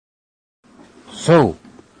So,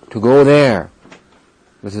 to go there,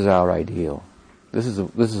 this is our ideal. This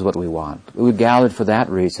is what we want. We gathered for that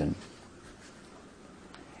reason.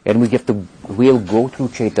 And we'll go through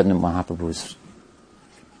Chaitanya Mahaprabhu's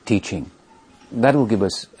teaching. That will give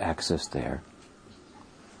us access there.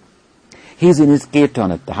 He's in his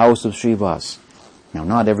kirtan at the house of Srivas. Now,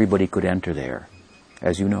 not everybody could enter there,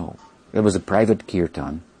 as you know. It was a private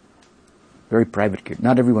kirtan. Very private kirtan.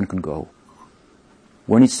 Not everyone could go.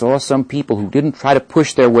 When he saw some people who didn't try to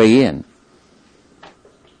push their way in,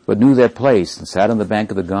 but knew their place and sat on the bank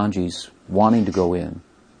of the Ganges wanting to go in,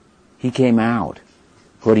 he came out.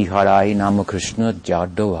 Hari Harai Nama Krishna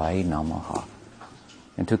Jadavai Namaha.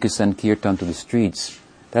 And took his Sankirtan to the streets.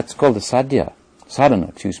 That's called the sadhana.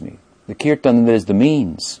 The kirtan, that is the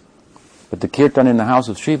means. But the kirtan in the house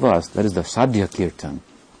of Srivas, that is the sadhya kirtan.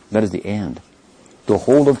 That is the end. The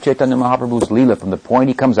whole of Chaitanya Mahaprabhu's Leela, from the point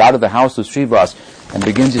he comes out of the house of Srivas and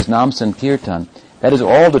begins his Nam Sankirtan, that is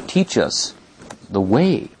all to teach us the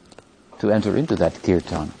way to enter into that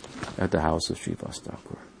kirtan at the house of Srivas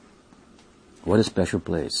Thakur. What a special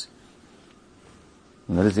place.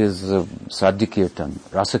 And that is Sadhya Kirtan,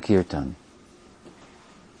 Rasa Kirtan.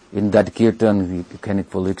 In that kirtan, we can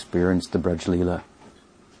fully experience the Braj Leela.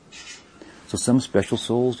 So some special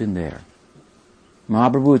souls in there.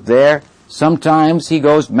 Mahaprabhu is there. Sometimes he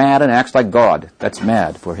goes mad and acts like God. That's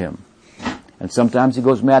mad for him. And sometimes he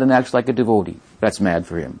goes mad and acts like a devotee. That's mad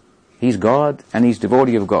for him. He's God and he's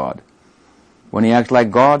devotee of God. When he acts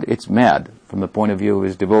like God, it's mad from the point of view of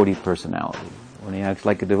his devotee personality. When he acts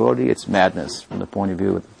like a devotee, it's madness from the point of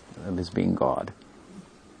view of his being God.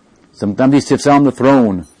 Sometimes he sits on the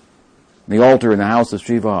throne, the altar in the house of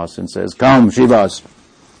Srivas, and says, "Come, Srivas,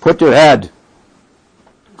 put your head,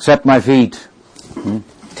 accept my feet,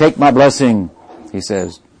 take my blessing," he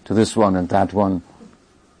says, to this one and that one.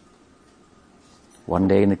 One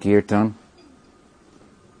day in the kirtan,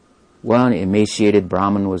 one emaciated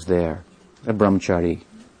Brahmin was there, a brahmachari.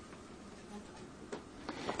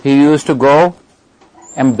 He used to go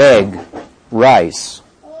and beg rice,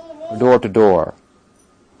 door to door.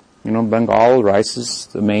 You know, Bengal, rice is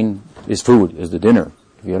food, is the dinner.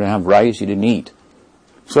 If you don't have rice, you didn't eat.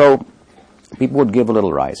 So, people would give a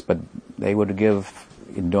little rice, but they would give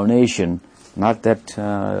in donation, not that,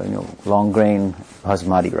 long grain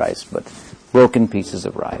basmati rice, but broken pieces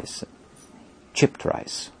of rice, chipped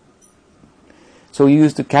rice. So he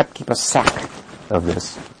used to keep a sack of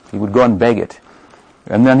this. He would go and beg it.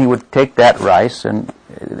 And then he would take that rice, and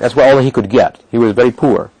that's all he could get. He was very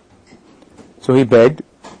poor. So he begged.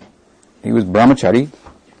 He was brahmachari.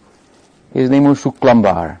 His name was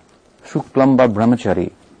Shuklambar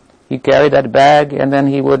brahmachari. He carried that bag, and then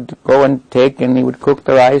he would go and he would cook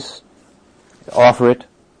the rice, offer it,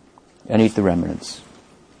 and eat the remnants.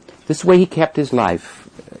 This way he kept his life.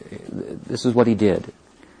 This is what he did.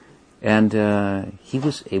 And he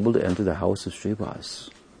was able to enter the house of Srivas.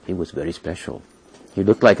 He was very special. He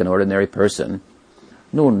looked like an ordinary person.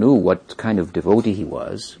 No one knew what kind of devotee he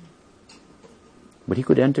was. But he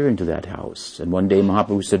could enter into that house. And one day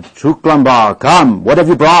Mahaprabhu said, "Shuklambar, come, what have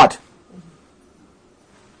you brought?"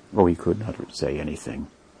 Oh, he could not say anything.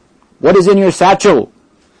 "What is in your satchel?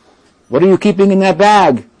 What are you keeping in that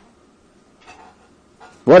bag?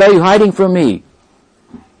 What are you hiding from me?"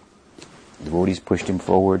 The devotees pushed him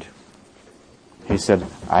forward. He said,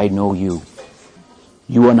 "I know you.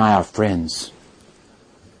 You and I are friends.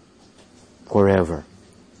 Forever.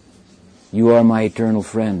 You are my eternal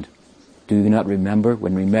friend. Do you not remember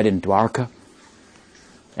when we met in Dwarka?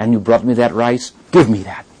 And you brought me that rice? Give me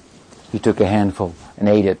that." He took a handful and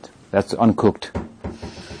ate it. That's uncooked.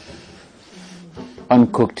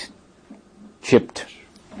 Uncooked, chipped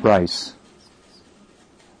rice.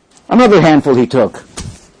 Another handful he took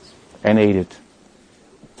and ate it.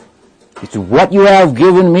 He said, "What you have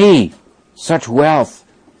given me, such wealth,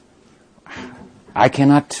 I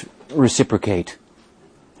cannot reciprocate.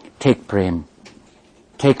 Take prem,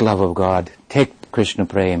 take love of God, take Krishna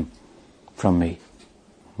prem from me.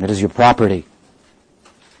 That is your property."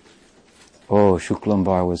 Oh,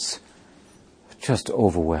 Shuklambar was just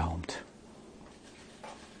overwhelmed.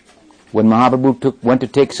 When Mahaprabhu went to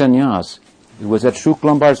take sannyas, it was at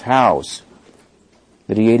Shuklambar's house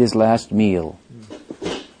that he ate his last meal,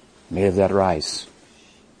 made of that rice.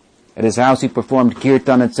 At his house he performed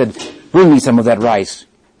kirtan and said, "Bring me some of that rice.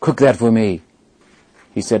 Cook that for me."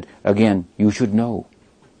 He said, "Again, you should know.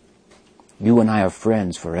 You and I are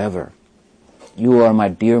friends forever. You are my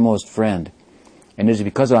dearmost friend. And it is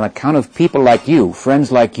because on account of people like you,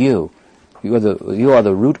 friends like you, you are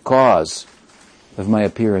the root cause of my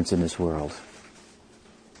appearance in this world."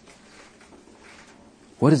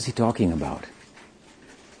 What is he talking about?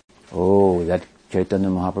 Oh, know that Chaitanya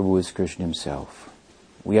Mahaprabhu is Krishna himself.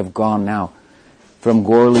 We have gone now from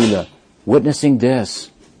Gaur Leela, witnessing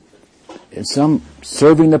this, and some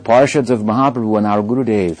serving the parshads of Mahaprabhu and our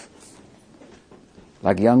Gurudev,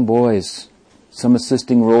 like young boys, some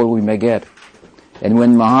assisting role we may get. And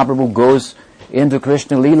when Mahaprabhu goes into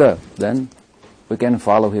Krishna Leela, then we can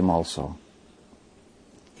follow him also.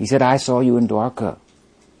 He said, I saw you in Dwarka.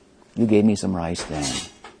 You gave me some rice then.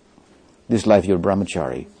 This life you're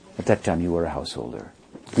brahmachari. At that time you were a householder.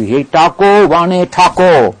 Krihe tako, vane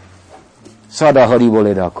tako. Sada hari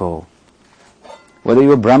bole dako. Whether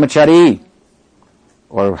you're brahmachari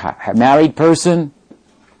or married person,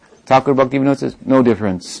 Thakur Bhaktivinoda says, no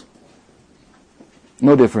difference.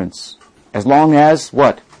 No difference. As long as,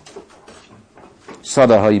 what?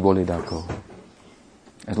 Sada hari bole dako.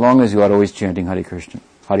 As long as you are always chanting Hare Krishna,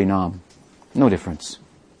 Hare Nam. No difference.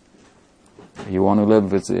 You want to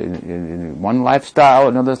live with one lifestyle,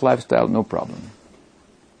 another lifestyle, no problem.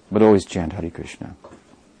 But always chant Hare Krishna.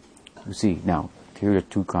 You see, now, here are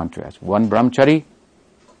two contrasts. One brahmachari,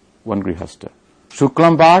 one grihastha.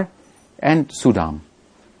 Shuklambar and Sudam.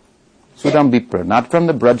 Sudam Vipra, not from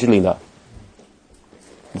the Braj Leela.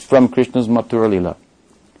 It's from Krishna's Mathura Leela.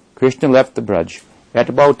 Krishna left the Braj at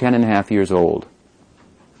about 10.5 years old.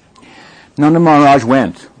 Nanda Maharaj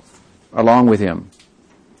went along with him.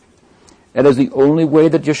 That is the only way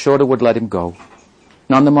that Yashoda would let him go.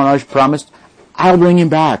 Nanda Maharaj promised, I'll bring him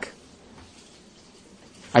back.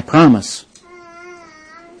 I promise.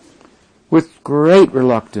 With great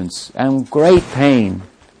reluctance and great pain,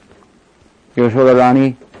 Yashoda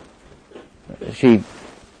Rani, she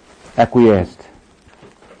acquiesced.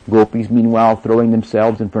 Gopis, meanwhile, throwing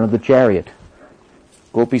themselves in front of the chariot.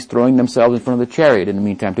 Gopis throwing themselves in front of the chariot in the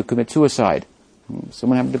meantime to commit suicide.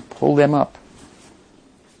 Someone having to pull them up.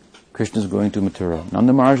 Krishna's going to Mathura.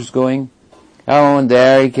 Nanda Maharaj is going. Oh, and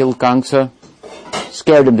there he killed Kamsa.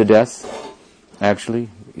 Scared him to death. Actually,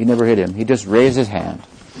 he never hit him. He just raised his hand.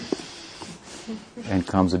 And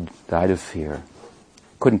Kamsa died of fear.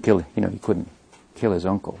 Couldn't kill, he couldn't kill his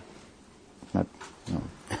uncle.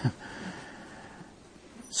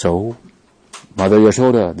 So, Mother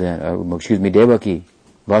Yashoda, Devaki,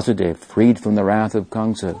 Vasudeva, freed from the wrath of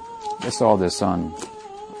Kamsa, they saw their son.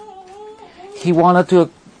 He wanted to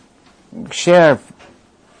share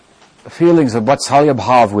feelings of Vatsalya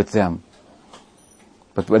Bhav with them.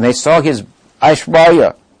 But when they saw his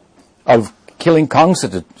Aishvarya of killing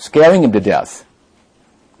Kamsa, scaring him to death,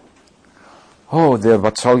 their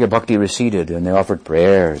Vatsalya Bhakti receded and they offered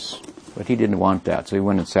prayers. But he didn't want that, so he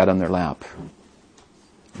went and sat on their lap.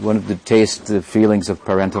 He wanted to taste the feelings of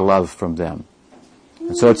parental love from them.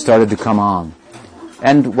 And so it started to come on.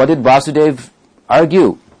 And what did Vasudeva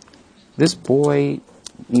argue? This boy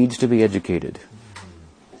needs to be educated.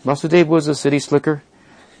 Vasudeva was a city slicker,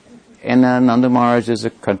 and Nanda Maharaj is a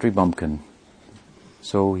country bumpkin.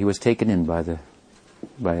 So he was taken in by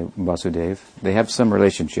Vasudeva. They have some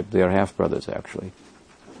relationship. They are half-brothers, actually.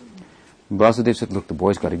 And Vasudeva said, look, the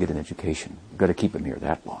boy's got to get an education. You've got to keep him here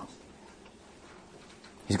that long.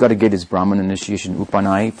 He's got to get his Brahman initiation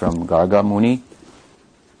Upanai from Garga Muni.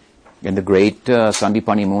 And the great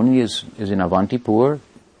Sandipani Muni is in Avantipur.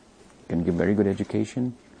 Can give very good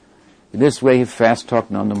education. This way he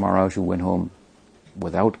fast-talked Nanda Maharaj, who went home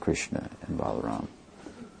without Krishna and Balaram.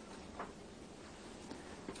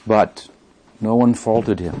 But no one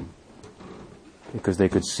faulted him because they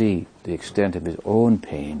could see the extent of his own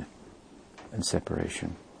pain and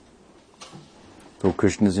separation. So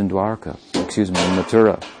Krishna is in Dwarka, in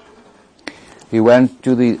Mathura. He went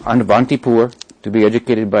to the Avantipur to be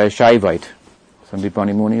educated by a Shaivite.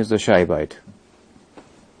 Sandipani Muni is a Shaivite.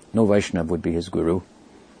 No Vaishnava would be his guru.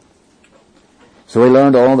 So he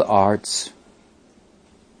learned all the arts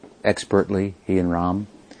expertly, he and Ram.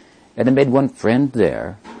 And he made one friend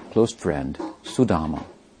there, close friend, Sudama.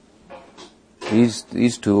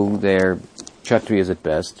 These two, they're Kshatriyas at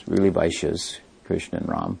best, really Vaishyas, Krishna and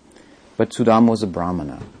Ram. But Sudama was a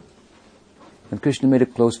Brahmana. And Krishna made a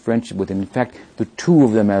close friendship with him. In fact, the two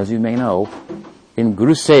of them, as you may know, in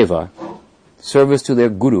Guru Seva, service to their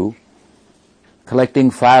Guru,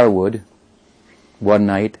 collecting firewood one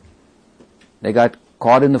night, they got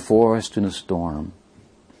caught in the forest in a storm,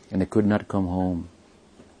 and they could not come home.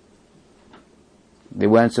 They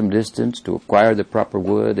went some distance to acquire the proper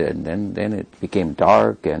wood, and then it became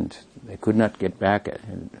dark, and they could not get back.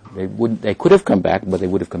 They could have come back, but they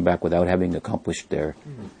would have come back without having accomplished their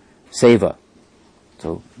seva.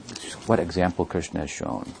 So, what example Krishna has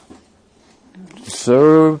shown.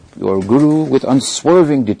 Serve your Guru with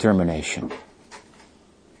unswerving determination.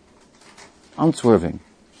 Unswerving.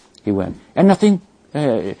 He went. And nothing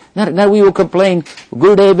Now we will complain,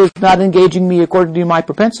 Gurudev is not engaging me according to my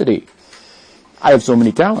propensity. I have so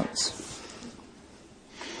many talents.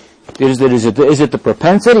 Is it the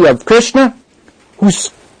propensity of Krishna,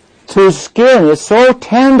 whose skin is so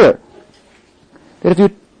tender that if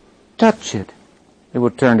you touch it, it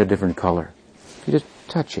will turn a different color. You just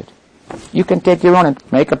touch it. You can take your own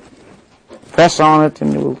and make a press on it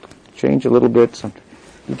and it will change a little bit. Something.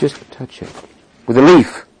 You just touch it. With a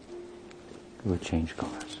leaf, it will change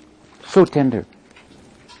colors. So tender.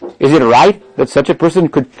 Is it right that such a person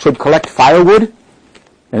should collect firewood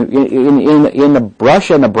in the brush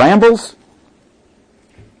and the brambles?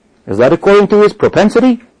 Is that according to his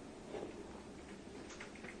propensity?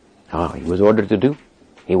 Oh, he was ordered to do.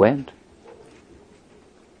 He went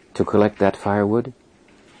to collect that firewood.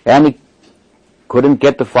 And he couldn't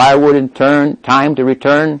get the firewood in time to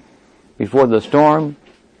return before the storm.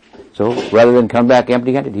 So rather than come back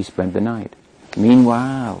empty-handed, he spent the night.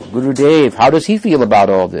 Meanwhile, Gurudev, how does he feel about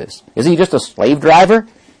all this? Is he just a slave driver?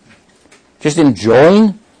 Just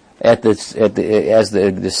enjoying as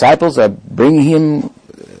the disciples are bringing him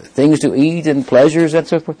things to eat and pleasures and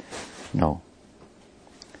so forth? No.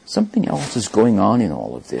 Something else is going on in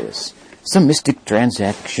all of this. Some mystic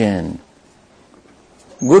transaction.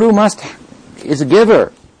 Guru is a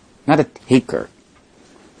giver, not a taker.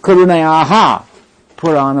 Karunayaha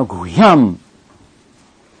Purana Guhyam.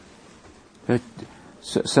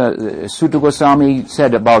 Sutta Goswami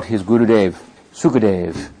said about his Gurudev,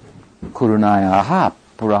 Sukadev, Karunayaha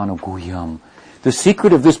Purana Guhyam. The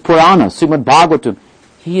secret of this Purana, Srimad Bhagavatam,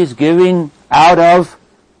 he is giving out of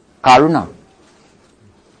karuna,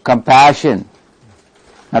 compassion,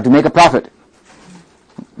 not to make a profit,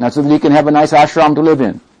 not so that he can have a nice ashram to live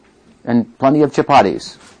in, and plenty of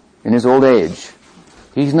chapatis in his old age.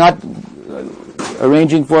 He's not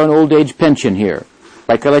arranging for an old age pension here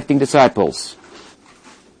by collecting disciples.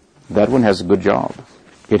 That one has a good job.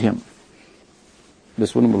 Get him.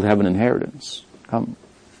 This one will have an inheritance. Come.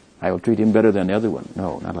 I will treat him better than the other one.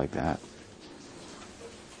 No, not like that.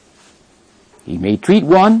 He may treat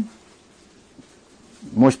one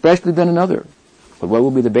more specially than another. But what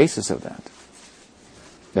will be the basis of that?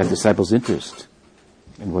 That disciple's interest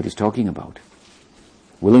in what he's talking about.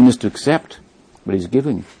 Willingness to accept what he's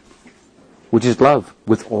giving, which is love,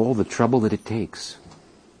 with all the trouble that it takes.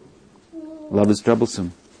 Love is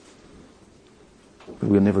troublesome, but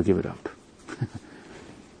we'll never give it up.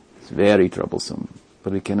 It's very troublesome,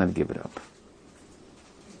 but we cannot give it up.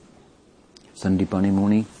 Sandipani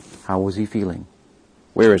Muni, how was he feeling?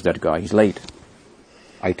 Where is that guy? He's late.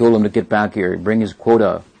 I told him to get back here, bring his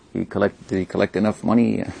quota. Did he collect enough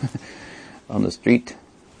money on the street?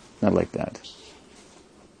 Not like that.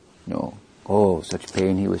 No. Oh, such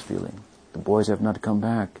pain he was feeling. The boys have not come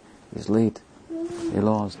back. He's late. They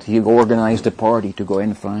lost. He organized a party to go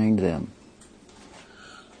and find them.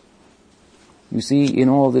 You see, in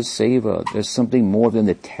all this seva, there's something more than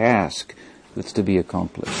the task that's to be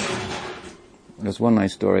accomplished. There's one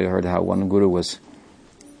nice story I heard how one guru was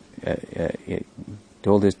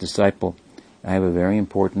told his disciple, I have a very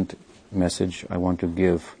important message I want to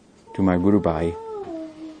give to my Guru Bhai,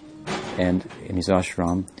 and in his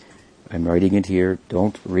ashram, I'm writing it here,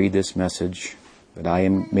 don't read this message, but I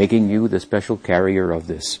am making you the special carrier of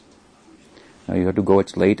this. Now you have to go,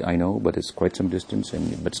 it's late, I know, but it's quite some distance,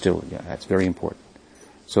 but still, yeah, that's very important.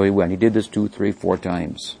 So he went, he did this 2, 3, 4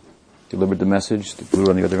 times. Delivered the message, the Guru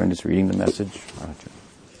on the other end is reading the message.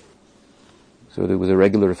 So it was a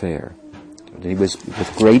regular affair. He was,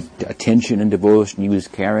 with great attention and devotion, he was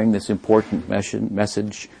carrying this important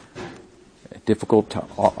message at difficult,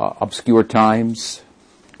 obscure times,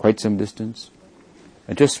 quite some distance.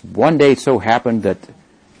 And just one day it so happened that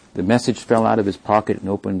the message fell out of his pocket and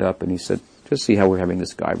opened up, and he said, just see how we're having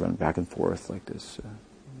this guy run back and forth like this.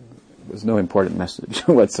 There's no important message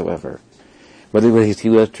whatsoever. But he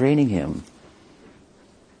was training him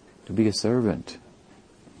to be a servant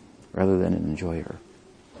rather than an enjoyer.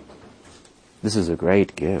 This is a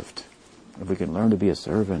great gift. If we can learn to be a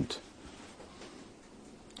servant,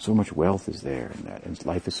 so much wealth is there in that, and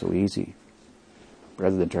life is so easy,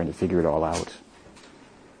 rather than trying to figure it all out.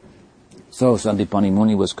 So Sandipani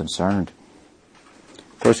Muni was concerned.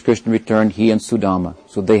 First Krishna returned, he and Sudama.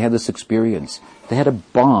 So they had this experience. They had a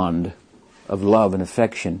bond of love and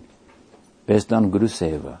affection based on Guru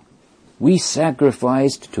Seva. We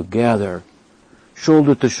sacrificed together,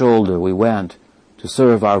 shoulder to shoulder, we went to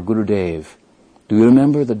serve our Gurudev. Do you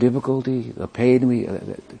remember the difficulty, the pain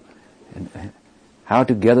and how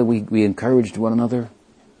together we encouraged one another?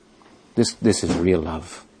 This is real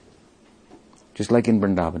love. Just like in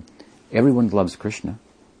Vrindavan. Everyone loves Krishna,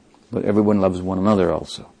 but everyone loves one another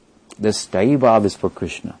also. The Sthayi Bhav is for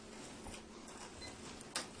Krishna.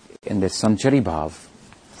 And the Sanchari Bhav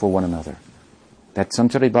for one another. That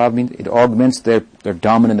Sanchari Bhav means it augments their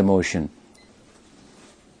dominant emotion.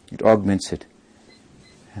 It augments it.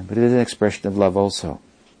 But it is an expression of love also.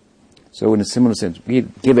 So in a similar sense, we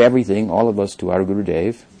give everything, all of us, to our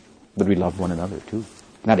Gurudev, but we love one another too.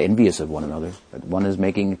 Not envious of one another, but one is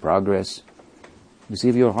making progress. You see,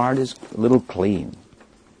 if your heart is a little clean,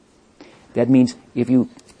 that means if you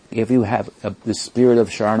have the spirit of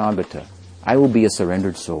Sharanagata, I will be a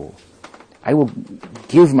surrendered soul. I will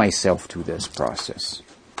give myself to this process.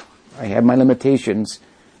 I have my limitations,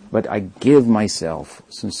 but I give myself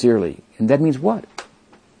sincerely. And that means what?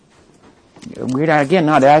 We're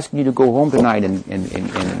not asking you to go home tonight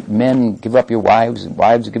and men give up your wives, and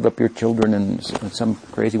wives give up your children in some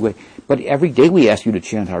crazy way. But every day we ask you to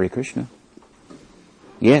chant Hare Krishna.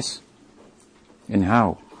 Yes. And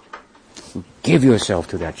how? Give yourself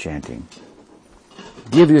to that chanting.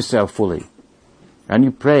 Give yourself fully. And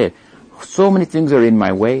you pray. So many things are in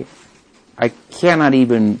my way. I don't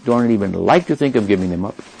even like to think of giving them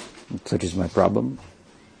up. Such is my problem.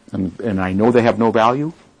 And I know they have no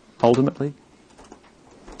value, ultimately.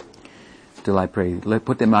 Till I pray,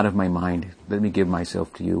 put them out of my mind. Let me give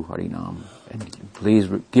myself to you, Harinam. And please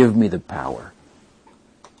give me the power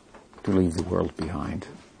to leave the world behind.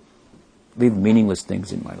 Leave meaningless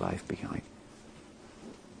things in my life behind.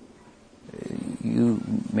 You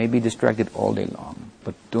may be distracted all day long,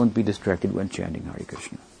 but don't be distracted when chanting Hare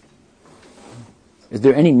Krishna. Is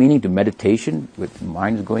there any meaning to meditation with the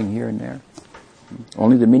mind going here and there?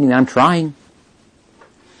 Only the meaning that I'm trying.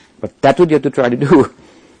 But that's what you have to try to do.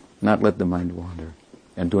 Not let the mind wander.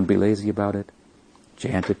 And don't be lazy about it.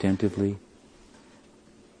 Chant attentively.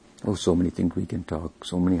 Oh, so many things we can talk,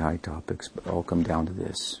 so many high topics, but all come down to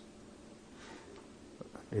this.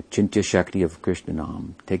 The Chintya Shakti of Krishna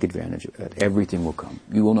Nam. Take advantage of it. Everything will come.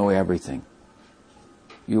 You will know everything.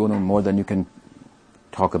 You will know more than you can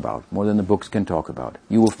talk about, more than the books can talk about.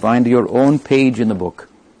 You will find your own page in the book.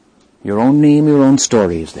 Your own name, your own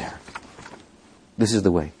story is there. This is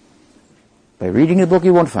the way. By reading the book,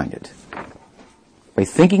 you won't find it. By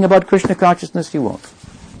thinking about Krishna consciousness, you won't.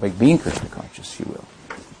 By being Krishna conscious, you will.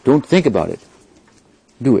 Don't think about it.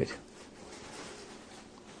 Do it.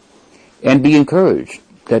 And be encouraged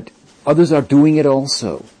that others are doing it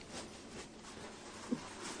also.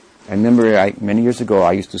 I remember many years ago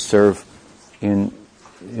I used to serve in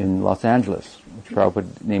Los Angeles, which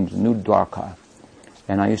Prabhupada named New Dwarka.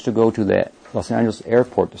 And I used to go to the Los Angeles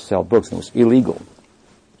airport to sell books, and it was illegal.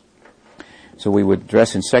 So we would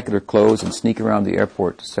dress in secular clothes and sneak around the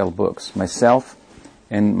airport to sell books. Myself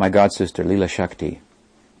and my god sister, Leela Shakti.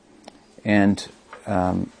 And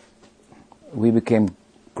we became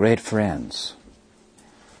great friends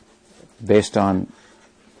based on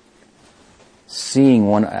seeing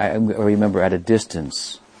one. I remember at a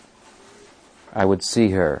distance, I would see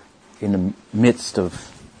her in the midst of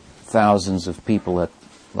thousands of people at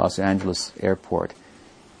Los Angeles airport,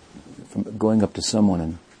 from going up to someone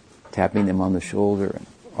and tapping them on the shoulder and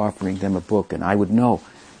offering them a book, and I would know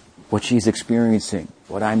what she's experiencing,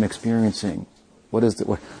 what I'm experiencing, what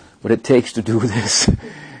it takes to do this.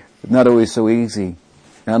 It's not always so easy.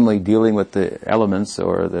 Not only dealing with the elements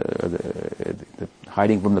or the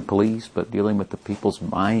hiding from the police, but dealing with the people's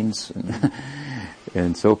minds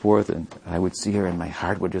and so forth. And I would see her, and my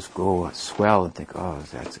heart would just go swell and think, "Oh,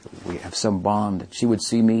 we have some bond." And she would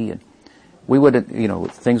see me, and we wouldn't,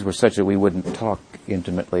 things were such that we wouldn't talk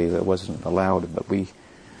intimately. That wasn't allowed. But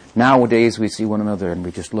nowadays we see one another, and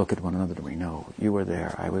we just look at one another, and we know, you were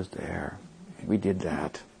there, I was there, we did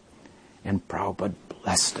that, and Prabhupada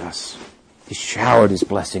blessed us. He showered his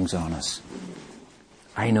blessings on us.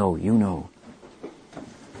 I know, you know.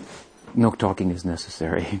 No talking is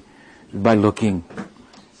necessary. By looking,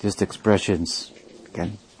 just expressions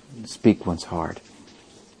can speak one's heart.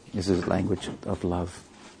 This is language of love.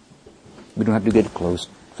 We don't have to get close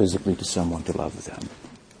physically to someone to love them.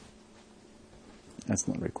 That's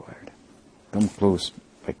not required. Come close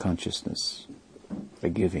by consciousness, by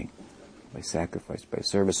giving, by sacrifice, by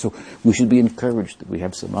service. So we should be encouraged that we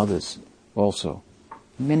have some others also.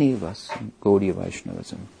 Many of us in Gaudiya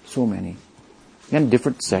Vaishnavism, so many. And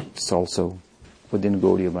different sects also within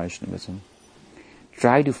Gaudiya Vaishnavism.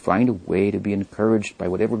 Try to find a way to be encouraged by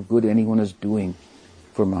whatever good anyone is doing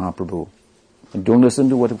for Mahaprabhu. And don't listen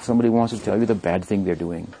to what somebody wants to tell you the bad thing they're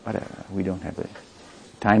doing. But we don't have the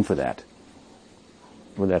time for that.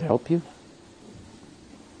 Will that help you?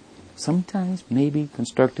 Sometimes maybe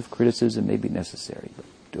constructive criticism may be necessary,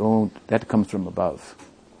 but that comes from above.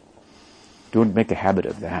 Don't make a habit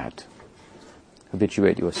of that.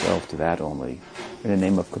 Habituate yourself to that only. in the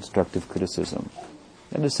name of constructive criticism.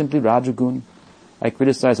 That is simply Rajagun. I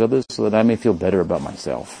criticize others so that I may feel better about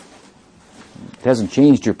myself. It hasn't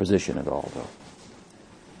changed your position at all, though.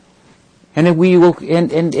 And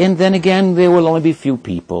then again, there will only be few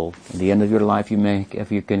people. At the end of your life,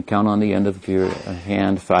 if you can count on the end of your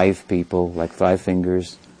hand 5 people, like 5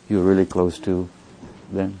 fingers, you're really close to,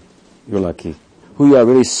 then you're lucky. Who you are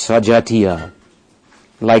really sajatiya,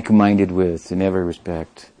 like-minded with in every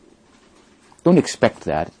respect. Don't expect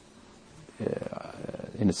that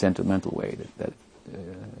in a sentimental way, but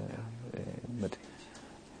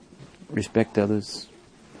respect others.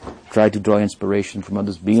 Try to draw inspiration from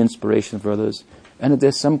others, be inspiration for others. And if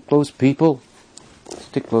there's some close people,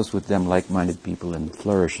 stick close with them, like-minded people, and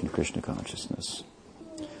flourish in Krishna consciousness.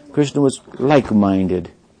 Krishna was like-minded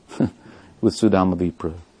with Sudama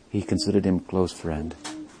Vipra. He considered him a close friend.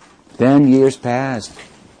 Then years passed,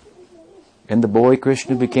 and the boy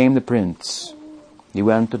Krishna became the prince. He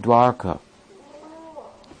went to Dwarka.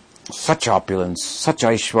 Such opulence, such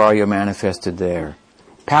Aishwarya manifested there.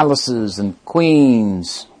 Palaces and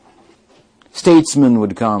queens. Statesmen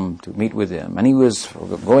would come to meet with him, and he was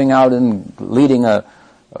going out and leading the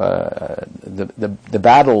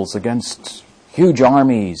battles against huge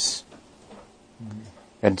armies.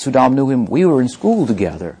 And Sudam knew him. We were in school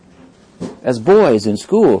together. As boys in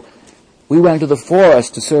school, we went to the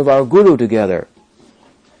forest to serve our guru together.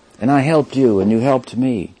 And I helped you, and you helped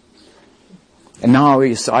me. And now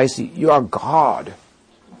I see you are God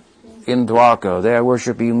in Dwarka. They are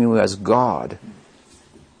worshipping you as God.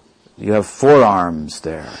 You have 4 arms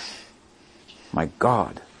there. My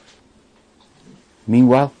God.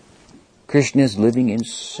 Meanwhile, Krishna is living in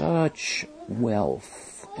such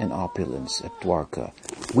wealth and opulence at Dwarka,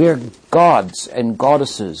 where gods and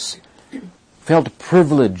goddesses felt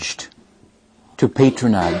privileged to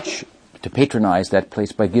patronize that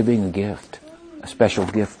place by giving a gift, a special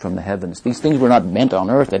gift from the heavens. These things were not meant on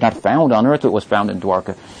earth. They're not found on earth. It was found in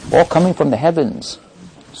Dwarka. All coming from the heavens.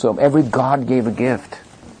 So every god gave a gift.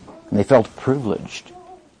 And they felt privileged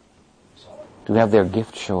to have their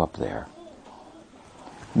gift show up there.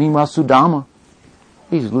 Meanwhile, Sudama,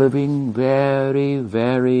 he's living very,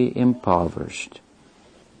 very impoverished.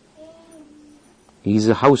 He's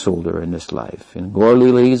a householder in this life. In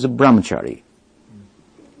Gaur-lila, he's a brahmachari.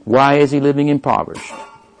 Why is he living impoverished?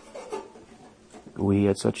 He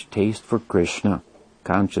had such taste for Krishna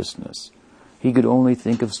consciousness. He could only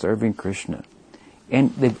think of serving Krishna.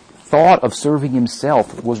 And the thought of serving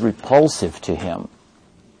himself was repulsive to him.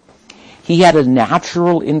 He had a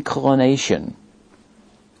natural inclination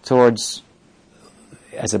towards,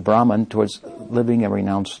 as a Brahman, towards living a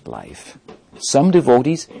renounced life. Some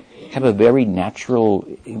devotees have a very natural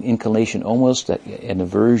inclination, almost an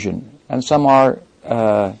aversion, and some are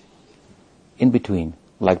in between.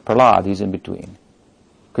 Like Prahlad, he's in between.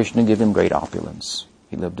 Krishna gave him great opulence.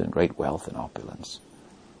 He lived in great wealth and opulence.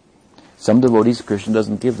 Some devotees, Krishna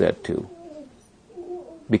doesn't give that to,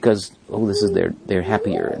 because, they're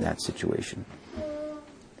happier in that situation.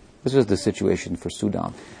 This was the situation for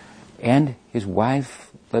Sudam. And his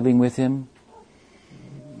wife living with him,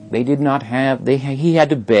 they did not have, he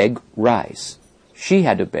had to beg rice. She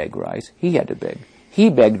had to beg rice. He had to beg.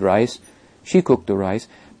 He begged rice. She cooked the rice.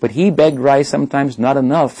 But he begged rice sometimes not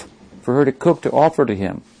enough for her to cook to offer to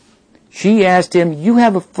him. She asked him, you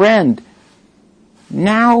have a friend.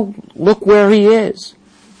 Now look where he is.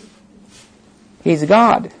 He's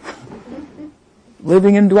God.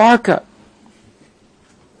 Living in Dwarka.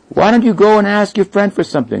 Why don't you go and ask your friend for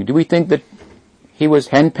something? Do we think that he was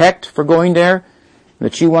henpecked for going there?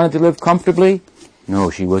 That she wanted to live comfortably? No,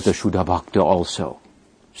 she was a Shuddha Bhakta also.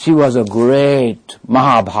 She was a great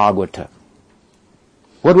Mahabhagavata.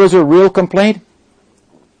 What was her real complaint?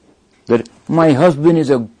 That my husband is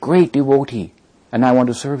a great devotee and I want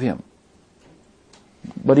to serve him.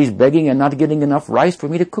 But he's begging and not getting enough rice for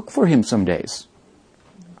me to cook for him some days.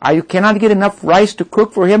 I cannot get enough rice to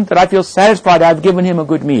cook for him that I feel satisfied I've given him a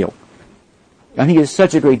good meal. And he is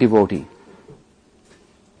such a great devotee.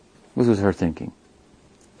 This was her thinking.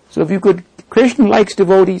 So if you could, Krishna likes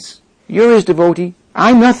devotees. You're his devotee.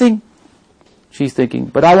 I'm nothing. She's thinking,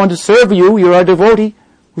 but I want to serve you. You're a devotee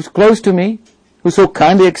who's close to me, who so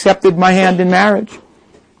kindly accepted my hand in marriage.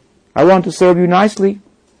 I want to serve you nicely.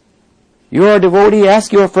 You're a devotee.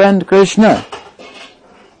 Ask your friend Krishna.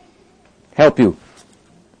 Help you.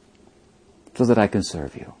 So that I can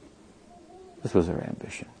serve you. This was her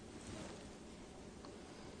ambition.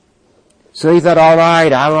 So he thought, all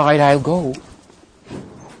right, I'll go.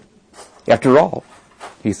 After all,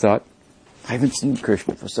 he thought, I haven't seen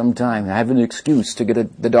Krishna for some time. I have an excuse to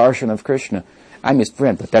get the darshan of Krishna. I'm his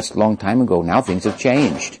friend, but that's a long time ago. Now things have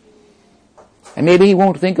changed. And maybe he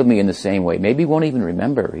won't think of me in the same way. Maybe he won't even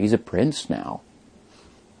remember. He's a prince now.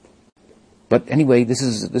 But anyway, this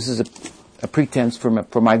is a pretense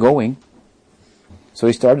for my going. So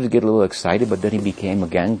he started to get a little excited, but then he became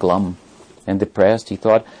again glum and depressed. He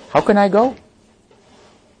thought, how can I go?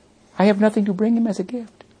 I have nothing to bring him as a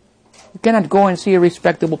gift. You cannot go and see a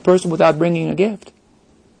respectable person without bringing a gift.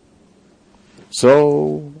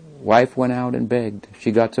 So, wife went out and begged.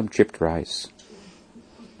 She got some chipped rice.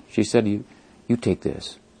 She said, you take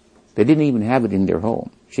this. They didn't even have it in their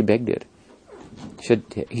home. She begged it.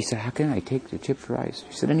 He said, how can I take the chipped rice?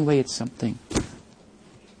 She said, anyway, it's something.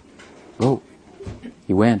 Go.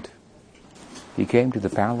 He went. He came to the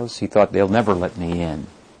palace. He thought, they'll never let me in.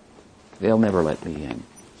 They'll never let me in.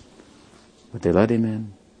 But they let him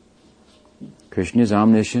in. Krishna is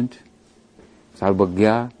omniscient.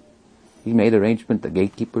 Sarvagya. He made arrangement the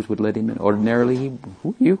gatekeepers would let him in. Ordinarily,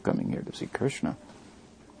 who are you coming here to see Krishna?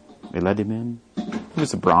 They let him in. He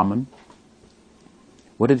was a Brahmin.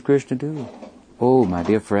 What did Krishna do? Oh, my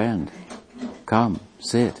dear friend, come,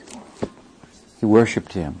 sit. He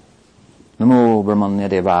worshipped him. Namo Brahmanya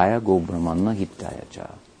Devaya Go Brahmana Hitaya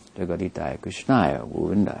Cha Jagaditaya Krishnaya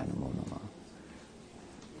Govindaya Namo Nama.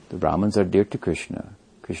 The Brahmins are dear to Krishna.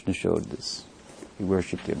 Krishna showed this. He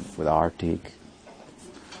worshipped him with artik.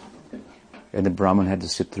 And the Brahmin had to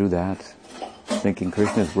sit through that, thinking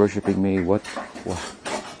Krishna is worshipping me.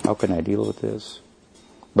 How can I deal with this?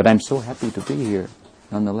 But I'm so happy to be here,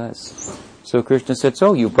 nonetheless. So Krishna said,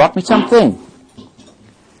 so you brought me something.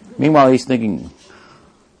 Meanwhile, he's thinking,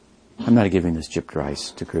 I'm not giving this chipped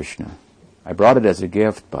rice to Krishna. I brought it as a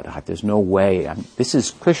gift, but there's no way. This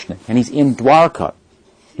is Krishna, and he's in Dwarka.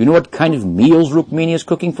 You know what kind of meals Rukmini is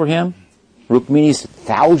cooking for him? Rukmini's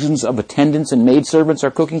thousands of attendants and maidservants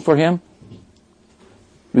are cooking for him.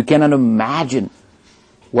 You cannot imagine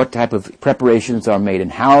what type of preparations are made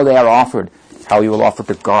and how they are offered. How you will offer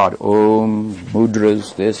to God. Om,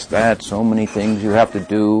 mudras, this, that, so many things you have to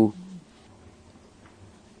do.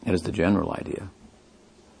 That is the general idea.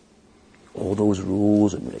 All those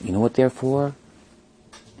rules, you know what they're for?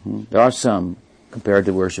 There are some, compared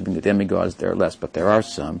to worshipping the demigods, there are less, but there are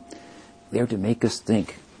some. They're to make us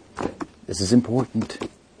think, this is important.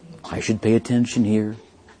 I should pay attention here.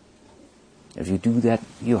 If you do that,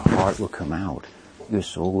 your heart will come out. Your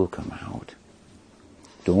soul will come out.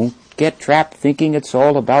 Don't get trapped thinking it's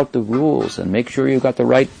all about the rules, and make sure you've got the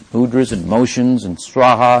right mudras and motions and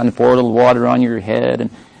swaha and pour a little water on your head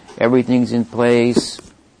and everything's in place.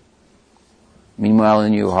 Meanwhile,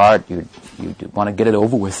 in your heart, you want to get it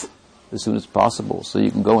over with as soon as possible so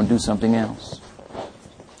you can go and do something else.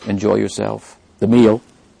 Enjoy yourself. The meal,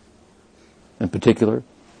 in particular.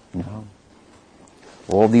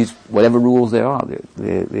 All these, whatever rules there are,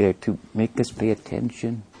 they're to make us pay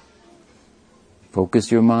attention.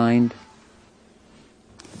 Focus your mind.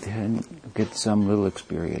 Then get some little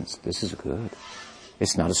experience. This is good.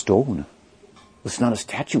 It's not a stone. It's not a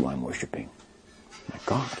statue I'm worshipping. My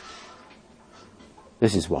God.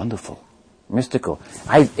 This is wonderful. Mystical.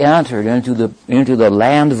 I've entered into the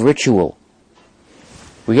land of ritual.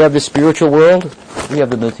 We have the spiritual world. We have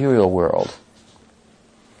the material world.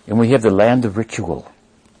 And we have the land of ritual.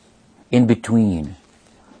 In between.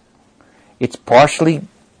 It's partially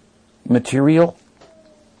material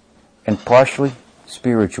and partially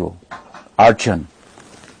spiritual. Archan,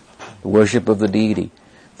 the worship of the deity.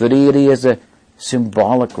 The deity is a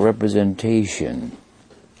symbolic representation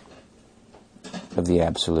of the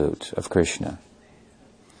Absolute, of Krishna.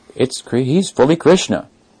 He's fully Krishna.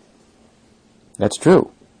 That's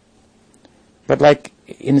true. But like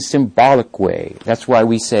in a symbolic way. That's why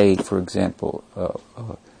we say, for example,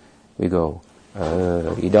 we go,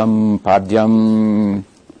 idam padyam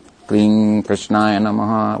kling krishnaya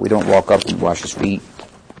namaha. We don't walk up and wash his feet.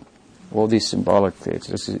 All these symbolic things.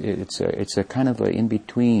 It's a kind of a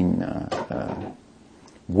in-between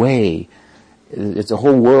way. It's a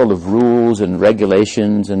whole world of rules and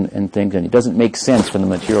regulations and things, and it doesn't make sense from the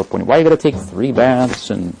material point of view. Why you got to take 3 baths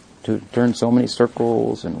and to turn so many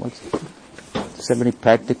circles, and does that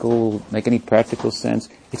make any practical sense?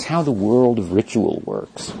 It's how the world of ritual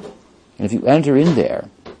works. And if you enter in there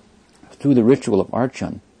through the ritual of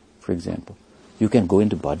Archan, for example, you can go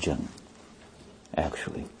into bhajan,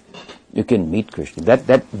 actually. You can meet Krishna.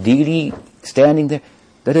 That deity standing there,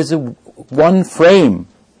 that is a one frame,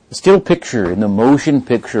 a still picture in the motion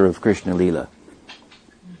picture of Krishna Leela.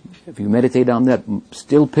 If you meditate on that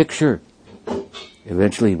still picture,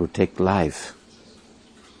 eventually it will take life.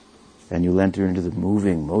 And you'll enter into the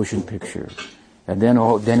moving motion picture. And then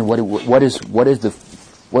what is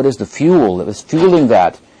the fuel that is fueling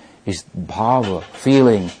that? Is bhava,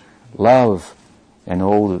 feeling, love, and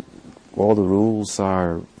all all the rules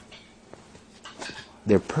are,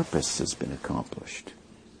 their purpose has been accomplished.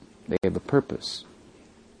 They have a purpose.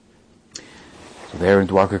 So there in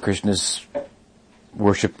Dwarka, Krishna is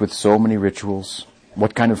worshipped with so many rituals.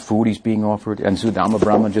 What kind of food he's being offered. And Sudama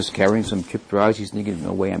Brahma just carrying some chipped rice. He's thinking,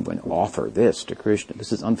 no way I'm going to offer this to Krishna.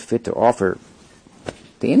 This is unfit to offer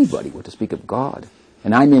to anybody, what to speak of God.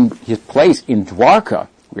 And I'm in his place in Dwarka,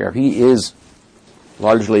 where he is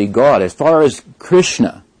largely God. As far as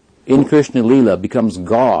Krishna, in Krishna Lila, becomes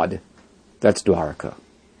God, that's Dwarka.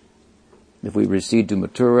 If we recede to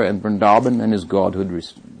Mathura and Vrindavan, then his godhood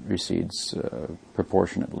recedes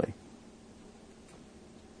proportionately.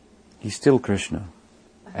 He's still Krishna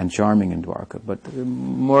and charming in Dwarka, but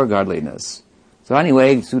more godliness. So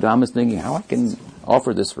anyway, Sudama's thinking, how I can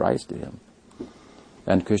offer this rice to him.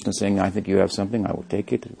 And Krishna saying, I think you have something, I will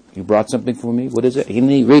take it. You brought something for me, what is it? And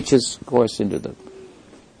he reaches, of course, into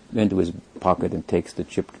his pocket and takes the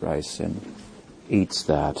chipped rice and eats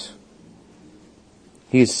that.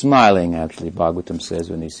 He's smiling, actually, Bhagavatam says,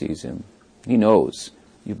 when he sees him. He knows,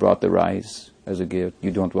 you brought the rice as a gift,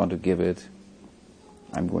 you don't want to give it,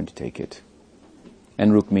 I'm going to take it.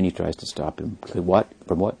 And Rukmini tries to stop him. Say, what?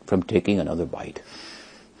 From what? From taking another bite.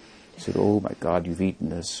 He said, oh my God, you've eaten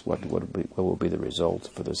this. What will be the result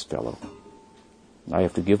for this fellow? I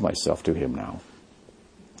have to give myself to him now.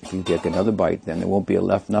 If you take another bite, then there won't be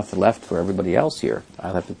enough left for everybody else here.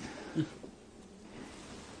 I'll have to...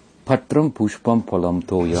 Patram Puspam Phalam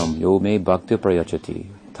Toyam yo me bhakti prayachati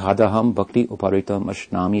tadaham bhakti uparitam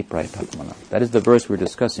ashnami prayatatmana. That is the verse we're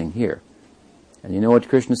discussing here. And you know what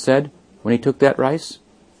Krishna said when he took that rice?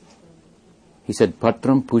 He said,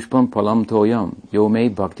 Patram Puspam Phalam Toyam yo me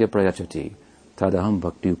bhakti prayachati tadaham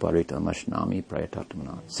bhakti uparitam ashnami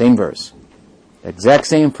prayatatmana. Same verse. Exact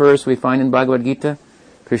same verse we find in Bhagavad Gita.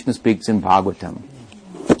 Krishna speaks in Bhagavatam.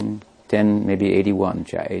 10, maybe 81,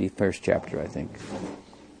 81st chapter, I think.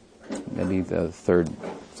 Maybe the third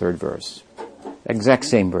verse. Exact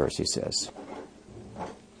same verse, he says.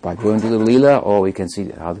 By going to the Leela, we can see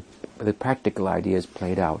how the practical idea is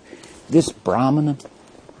played out. This Brahmana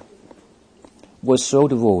was so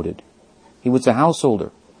devoted. He was a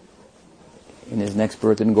householder. In his next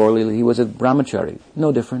birth in Gaur Leela, he was a brahmachari.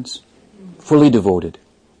 No difference. Fully devoted.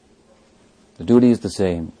 The duty is the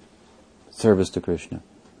same. Service to Krishna.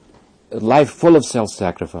 A life full of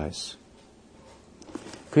self-sacrifice.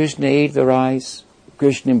 Krishna ate the rice.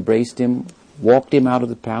 Krishna embraced him, walked him out of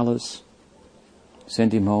the palace,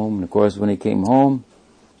 sent him home. And of course, when he came home,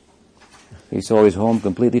 he saw his home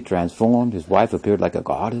completely transformed. His wife appeared like a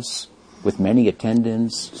goddess with many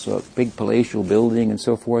attendants, so a big palatial building and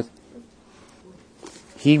so forth.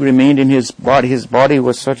 He remained in his body. His body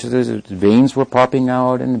was such that his veins were popping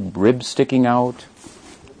out and ribs sticking out.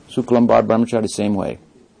 Suklambar Brahmachari, the same way.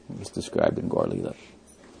 It's described in Gaur Leela.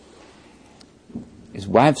 His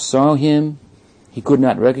wife saw him. He could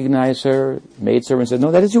not recognize her. Maidservant said,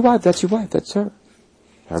 no, that is your wife, that's her.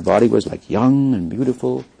 Her body was like young and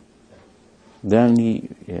beautiful. Then he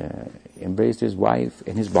embraced his wife,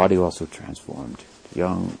 and his body also transformed,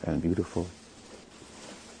 young and beautiful.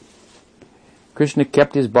 Krishna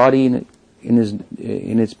kept his body in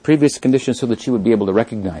its previous condition so that she would be able to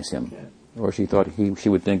recognize him. Or she thought she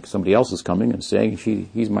would think somebody else is coming and saying,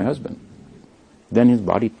 he's my husband. Then his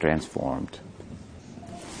body transformed.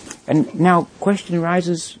 And now question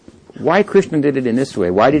arises, why Krishna did it in this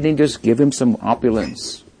way? Why didn't he just give him some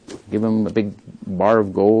opulence? Give him a big bar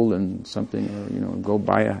of gold and something, or, go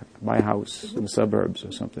buy a house in the suburbs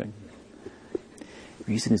or something? The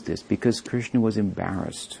reason is this, because Krishna was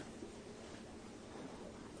embarrassed.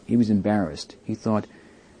 He was embarrassed. He thought,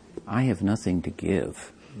 I have nothing to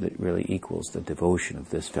give that really equals the devotion of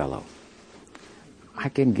this fellow. I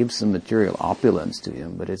can give some material opulence to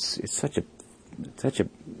him, but it's such a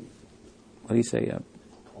what do you say,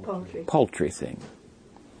 paltry thing.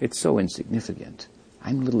 It's so insignificant.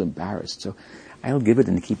 I'm a little embarrassed, so I'll give it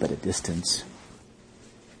and keep at a distance.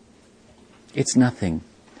 It's nothing.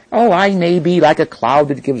 Oh, I may be like a cloud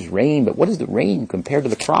that gives rain, but what is the rain compared to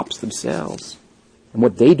the crops themselves and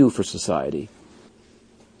what they do for society?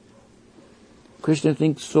 Krishna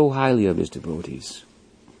thinks so highly of his devotees.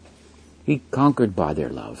 He conquered by their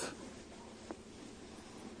love.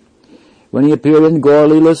 When he appeared in Gaur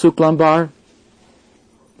Leela, Suklambar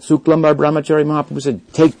Brahmachari Mahaprabhu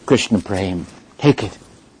said, take Krishna Prem, take it.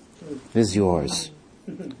 It is yours.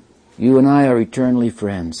 You and I are eternally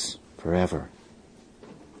friends, forever.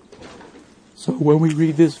 So when we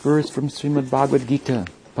read this verse from Srimad Bhagavad Gita,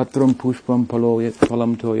 Patram Puspam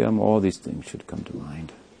Phalam Toyam, all these things should come to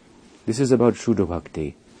mind. This is about Shuddha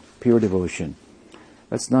Bhakti, pure devotion.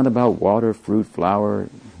 That's not about water, fruit, flower.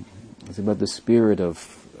 It's about the spirit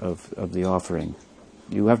of of the offering.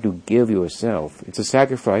 You have to give yourself. It's a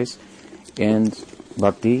sacrifice, and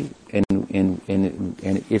bhakti,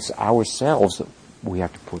 and it's ourselves that we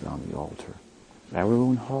have to put on the altar, our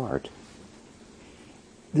own heart.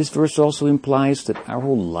 This verse also implies that our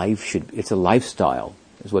whole life it's a lifestyle,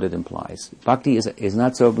 is what it implies. Bhakti is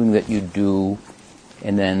not something that you do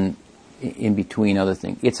and then in between other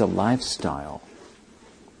things. It's a lifestyle.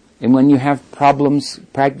 And when you have problems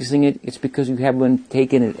practicing it, it's because you haven't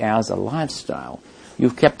taken it as a lifestyle.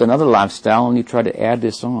 You've kept another lifestyle and you try to add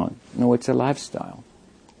this on. No, it's a lifestyle.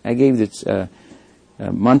 I gave this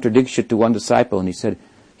mantra diksha to one disciple, and he said,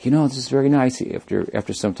 this is very nice.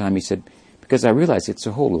 After some time he said, because I realize it's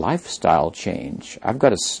a whole lifestyle change. I've got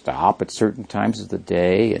to stop at certain times of the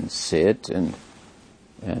day and sit and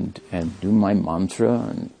do my mantra,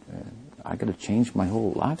 and I've got to change my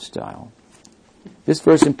whole lifestyle. This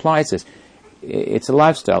verse implies this. It's a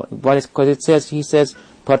lifestyle. Because he says,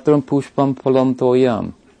 Patram Puspam Phalam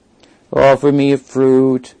Toyam. Offer me a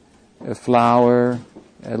fruit, a flower,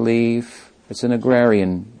 a leaf. It's an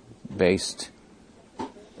agrarian-based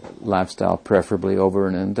lifestyle, preferably over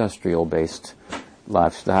an industrial-based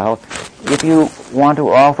lifestyle. If you want to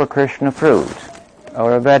offer Krishna fruit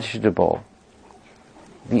or a vegetable,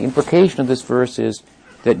 the implication of this verse is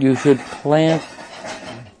that you should plant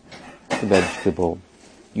the vegetable.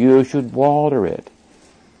 You should water it.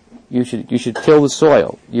 You should till the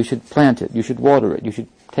soil. You should plant it. You should water it. You should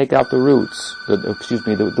take out the roots,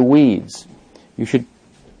 the weeds. You should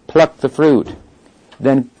pluck the fruit.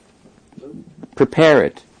 Then prepare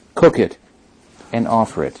it, cook it, and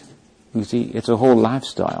offer it. You see, it's a whole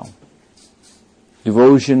lifestyle.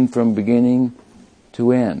 Devotion from beginning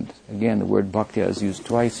to end. Again, the word bhakti is used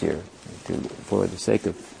twice here for the sake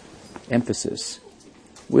of emphasis.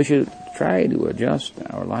 We should try to adjust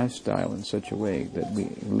our lifestyle in such a way that we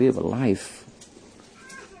live a life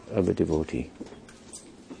of a devotee.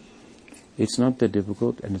 It's not that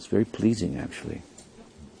difficult, and it's very pleasing, actually.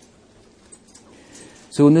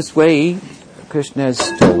 So in this way, Krishna has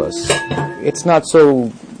told us, it's not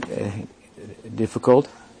so difficult.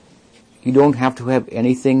 You don't have to have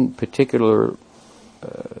anything particular.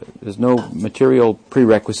 There's no material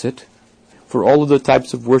prerequisite. For all of the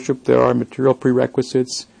types of worship, there are material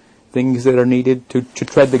prerequisites, things that are needed. To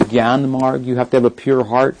tread the Gyan marg, you have to have a pure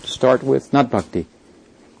heart to start with, not bhakti.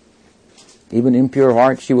 Even impure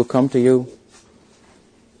heart, she will come to you.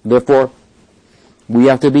 Therefore, we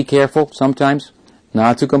have to be careful sometimes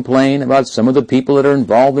not to complain about some of the people that are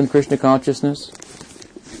involved in Krishna consciousness.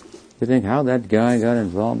 You think, how that guy got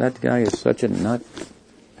involved? That guy is such a nut,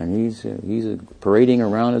 and he's parading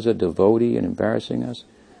around as a devotee and embarrassing us.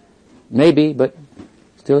 Maybe, but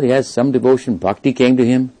still he has some devotion. Bhakti came to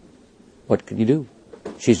him. What can you do?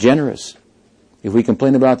 She's generous. If we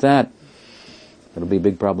complain about that, it'll be a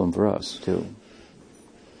big problem for us too.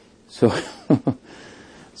 So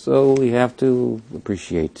we have to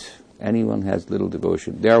appreciate anyone has little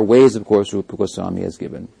devotion. There are ways, of course, Rupa Goswami has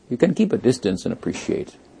given. You can keep a distance and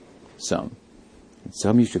appreciate some. And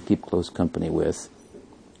some you should keep close company with,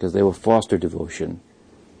 because they will foster devotion.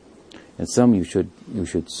 And some you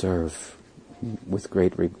should serve with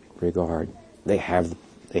great regard. They have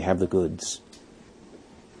the goods.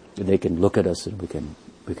 They can look at us and we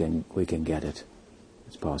can get it.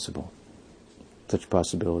 It's possible. Such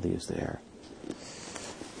possibility is there.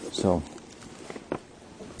 So,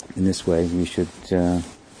 in this way, we should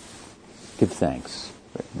give thanks.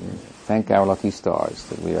 Thank our lucky stars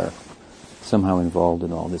that we are somehow involved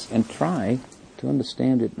in all this, and try to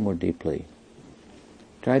understand it more deeply.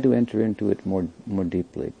 Try to enter into it more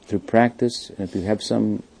deeply through practice. And if you have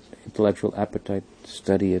some intellectual appetite,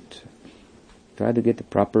 study it. Try to get the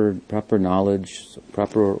proper knowledge,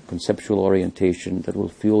 proper conceptual orientation that will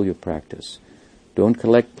fuel your practice. Don't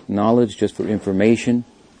collect knowledge just for information,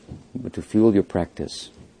 but to fuel your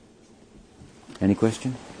practice. Any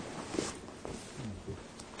question?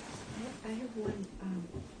 I have one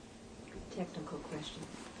technical question.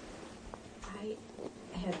 I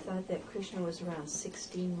had thought that Krishna was around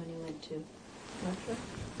 16 when he went to Mathura.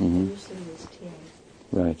 Mm-hmm. You said he was 10.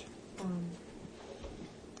 Right.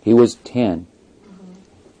 He was 10 Uh-huh.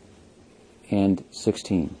 and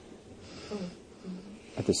 16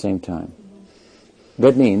 at the same time. Mm-hmm.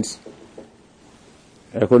 That means,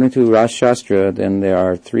 according to Ras Shastra, then there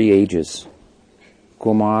are 3 ages: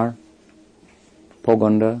 Kumar,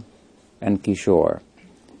 Poganda, and Kishore.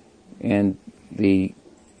 And the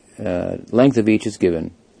length of each is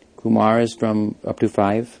given. Kumar is from up to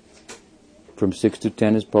 5. From 6 to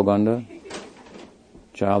 10 is Poganda,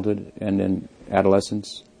 childhood, and then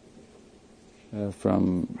adolescence.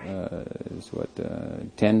 From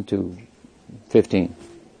 10 to 15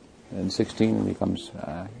 and 16 becomes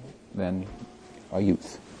then a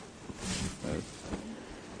youth.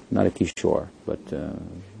 Not a kishore, but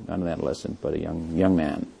not an adolescent, but a young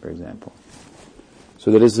man, for example.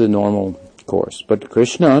 So that is the normal course. But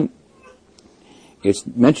Krishna, it's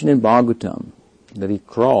mentioned in Bhagavatam that he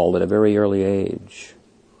crawled at a very early age.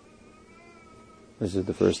 This is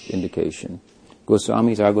the first indication. Our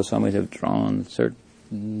Goswamis have drawn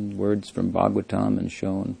certain words from Bhagavatam and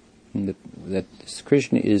shown that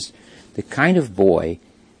Krishna is the kind of boy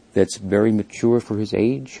that's very mature for his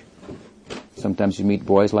age. Sometimes you meet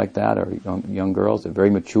boys like that, or young girls. They're very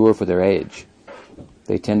mature for their age.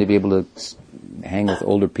 They tend to be able to hang with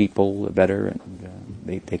older people better, and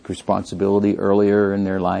they take responsibility earlier in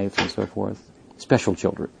their life and so forth. Special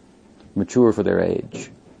children, mature for their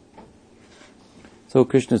age. So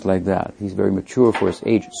Krishna's like that. He's very mature for his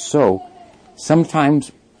age. So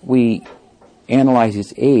sometimes we analyze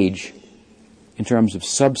his age in terms of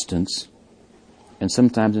substance and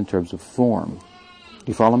sometimes in terms of form. Do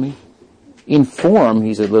you follow me? In form,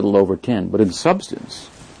 he's a little over 10, but in substance,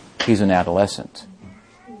 he's an adolescent.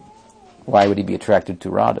 Why would he be attracted to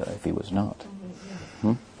Radha if he was not?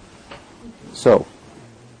 So,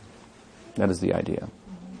 that is the idea.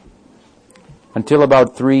 Until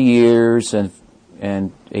about 3 years and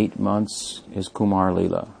 8 months is Kumar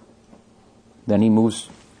Leela. Then he moves,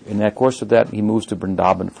 in that course of that, he moves to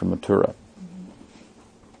Vrindavan from Mathura.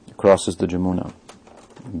 Crosses the Jamuna.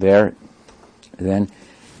 There, then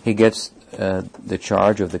he gets the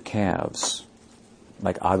charge of the calves,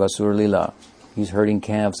 like Agasur Leela. He's herding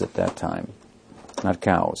calves at that time, not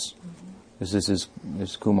cows. This is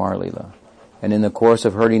Kumar Leela. And in the course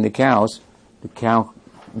of herding the cows,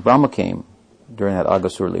 Brahma came during that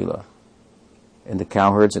Agasur Leela. And the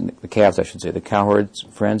cowherds, and the calves, I should say, the cowherds'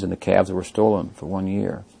 friends and the calves were stolen for 1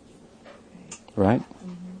 year. Right?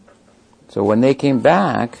 So when they came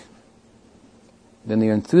back, then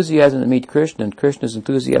their enthusiasm to meet Krishna and Krishna's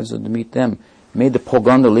enthusiasm to meet them made the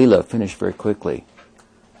Poganda Leela finish very quickly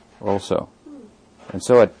also. And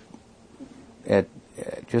so at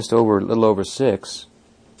just a little over 6,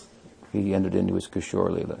 he entered into his Kishore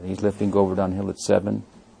Leela. He's lifting Govardhan Hill at 7,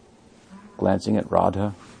 glancing at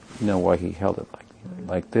Radha. You know why he held it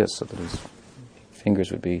like this, so that his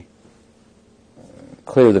fingers would be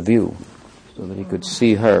clear the view, so that he could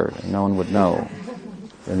see her and no one would know.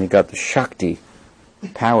 And he got the Shakti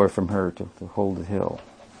power from her to hold the hill.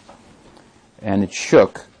 And it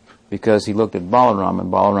shook because he looked at Balaram,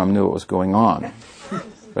 and Balaram knew what was going on.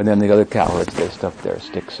 But then the other cowherds, they stuffed their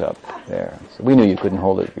sticks up there. So we knew you couldn't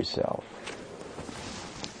hold it yourself.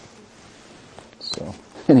 So,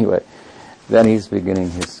 anyway, then he's beginning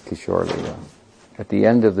his Kishore Leela. At the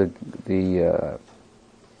end of the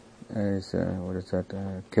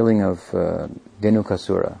killing of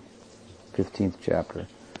Dhenukasura, 15th chapter.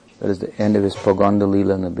 That is the end of his Poganda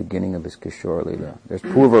Leela and the beginning of his Kishore Leela. There's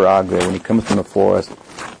Purvaragre, when he comes from the forest,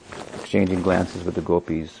 exchanging glances with the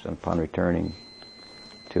gopis upon returning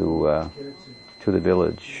to the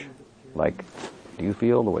village. Like, do you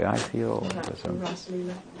feel the way I feel?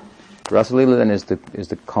 Rasalila. Rasalila then is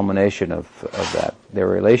the culmination of that. Their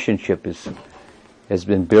relationship has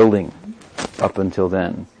been building up until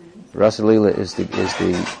then. Rasalila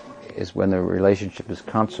is when the relationship is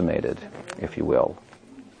consummated, if you will.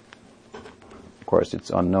 Of course, it's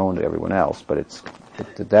unknown to everyone else, but it's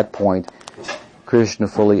at that point, Krishna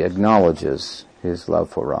fully acknowledges his love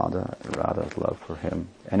for Radha, and Radha's love for him.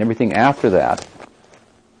 And everything after that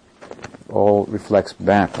all reflects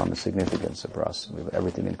back on the significance of Rasa Leela,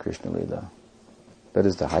 everything in Krishna Leela. That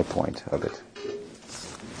is the high point of it.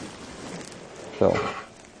 So,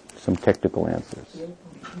 some technical answers.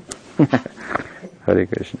 Hare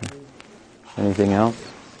Krishna. Anything else?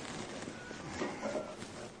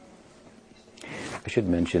 I should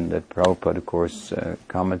mention that Prabhupada, of course,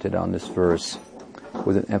 commented on this verse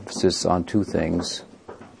with an emphasis on two things.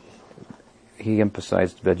 He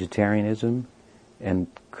emphasized vegetarianism, and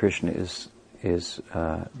Krishna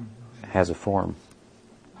has a form.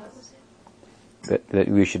 That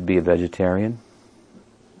we should be a vegetarian,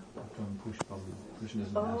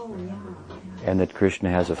 and that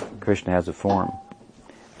Krishna has a form.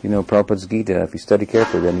 You know, Prabhupada's Gita, if you study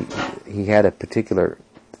carefully, then he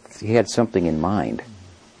had something in mind.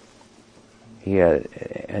 He had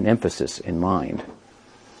an emphasis in mind.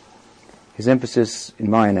 His emphasis, in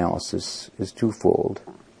my analysis, is twofold.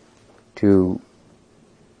 To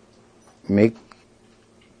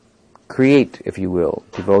create, if you will,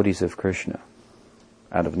 devotees of Krishna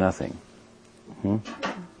out of nothing.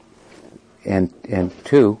 And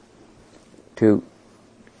two, to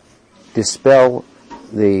dispel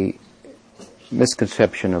the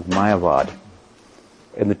misconception of Mayavad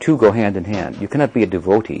And the two go hand in hand. You cannot be a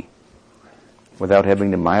devotee without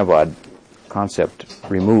having the Mayavad concept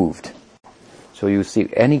removed. So you see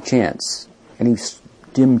any chance, any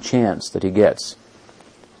dim chance that he gets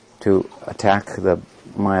to attack the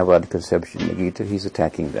Mayavad conception in the Gita, he's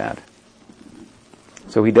attacking that.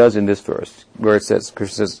 So he does in this verse, where it says,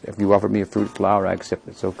 Krishna says, if you offer me a fruit flower, I accept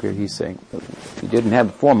it. So clear, he's saying, if he didn't have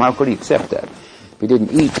the form, how could he accept that? If he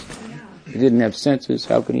didn't eat, he didn't have senses,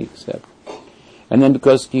 how can he accept? And then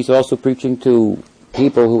because he's also preaching to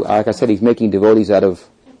people who, like I said, he's making devotees out of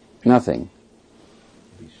nothing.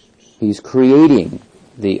 He's creating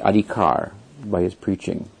the adhikar by his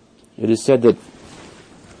preaching. It is said that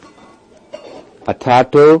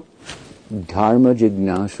atato dharma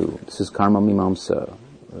jignasu, this is karma mimamsa,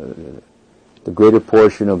 the greater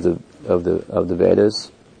portion of the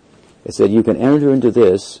Vedas. It said you can enter into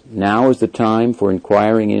this. Now is the time for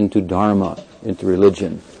inquiring into dharma, into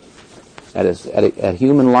religion. At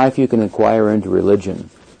human life, you can inquire into religion.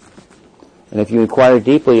 And if you inquire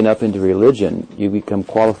deeply enough into religion, you become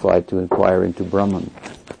qualified to inquire into Brahman.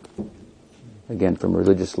 Again, from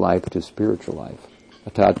religious life to spiritual life.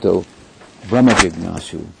 Atato Brahma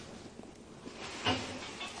Jignasu.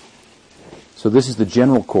 So this is the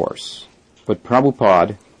general course. But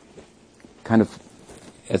Prabhupada, kind of,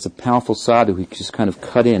 as a powerful sadhu, he just kind of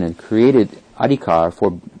cut in and created adhikar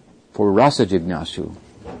for Rasa Jignasu.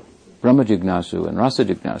 Brahma Jignasu and Rasa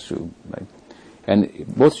Jignasu. Right? And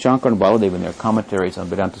both Shankar and Baladev in their commentaries on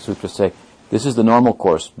Vedanta Sutra say, this is the normal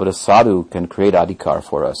course, but a sadhu can create adhikar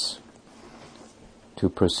for us to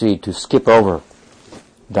proceed, to skip over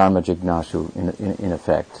Dharma Jignasu in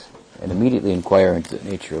effect, and immediately inquire into the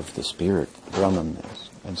nature of the spirit, Brahman,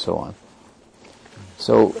 and so on.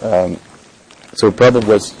 So Prabhupada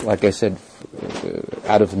was, like I said,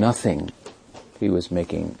 out of nothing, he was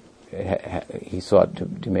making, he sought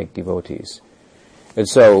to make devotees. And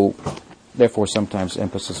so, therefore, sometimes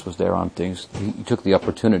emphasis was there on things. He took the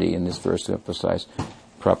opportunity in this verse to emphasize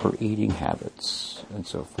proper eating habits and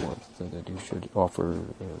so forth, that you should offer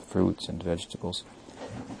fruits and vegetables,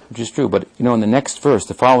 which is true. But, in the next verse,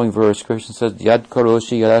 the following verse, Krishna says, Yad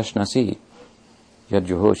karoshi yadashnasi, yad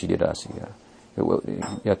juhoshi yadasi,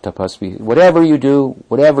 yad tapasvi. Whatever you do,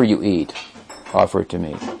 whatever you eat, offer it to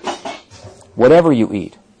me. Whatever you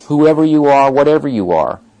eat, whoever you are, whatever you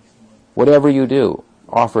do,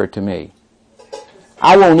 offer it to me.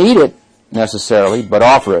 I won't eat it necessarily, but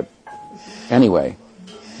offer it anyway.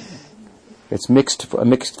 It's a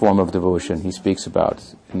mixed form of devotion he speaks about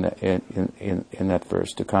in that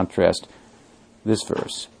verse, to contrast this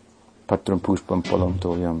verse. Patram Puspam Phalam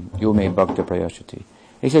Toyam, yo me bhakta prayashati.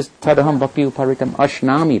 He says, Tadaham bhakti uparitam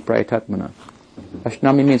ashnami prayatatmana.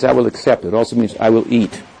 Ashnami means I will accept. It also means I will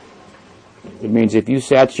eat. It means if you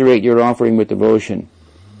saturate your offering with devotion,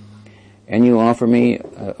 and you offer me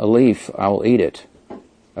a leaf, I will eat it.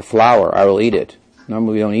 A flower, I will eat it.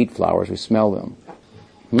 Normally we don't eat flowers, we smell them.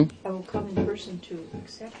 I will come in person to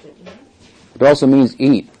accept it. Yeah? It also means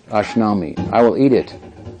eat, ashnami. I will eat it.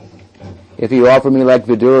 If you offer me like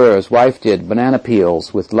Vidura's wife did, banana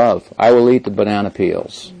peels with love, I will eat the banana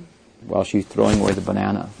peels while she's throwing away the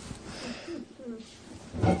banana.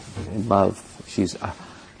 In love.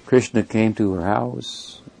 Krishna came to her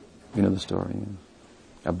house. You know the story.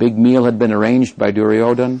 A big meal had been arranged by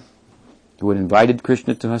Duryodhana, who had invited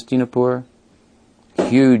Krishna to Hastinapur.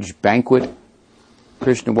 Huge banquet.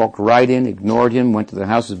 Krishna walked right in, ignored him, went to the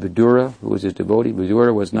house of Vidura, who was his devotee.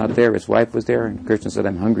 Vidura was not there, his wife was there, and Krishna said,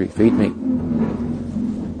 I'm hungry, feed me.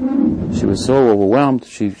 She was so overwhelmed,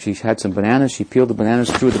 she had some bananas, she peeled the bananas,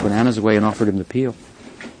 threw the bananas away, and offered him the peel.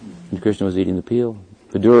 And Krishna was eating the peel.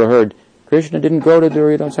 Vidura heard, Krishna didn't go to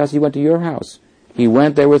Duryodhana's house, he went to your house. He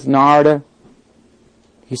went there with Narada.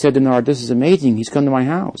 He said to Narada, this is amazing, he's come to my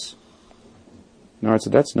house. Narada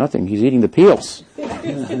said, that's nothing, he's eating the peels.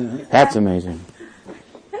 That's amazing.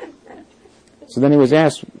 So then he was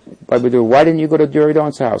asked by Vidura, why didn't you go to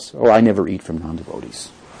Duryodhana's house? Oh, I never eat from non-devotees.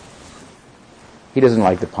 He doesn't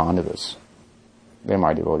like the Pandavas. They're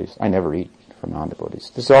my devotees. I never eat from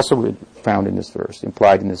non-devotees. This is also found in this verse,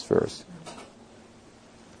 implied in this verse.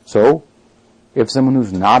 So, if someone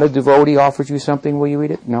who's not a devotee offers you something, will you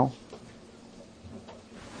eat it? No.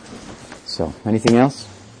 So, anything else?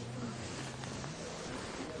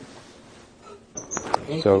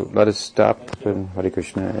 So let us stop in Hare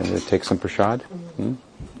Krishna and take some prasad.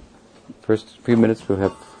 First few minutes we'll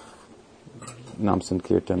have Nam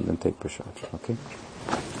Sankirtan, then take prasad. Okay?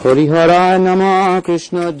 Hari Hara Nama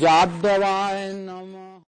Krishna Jadavaya Nama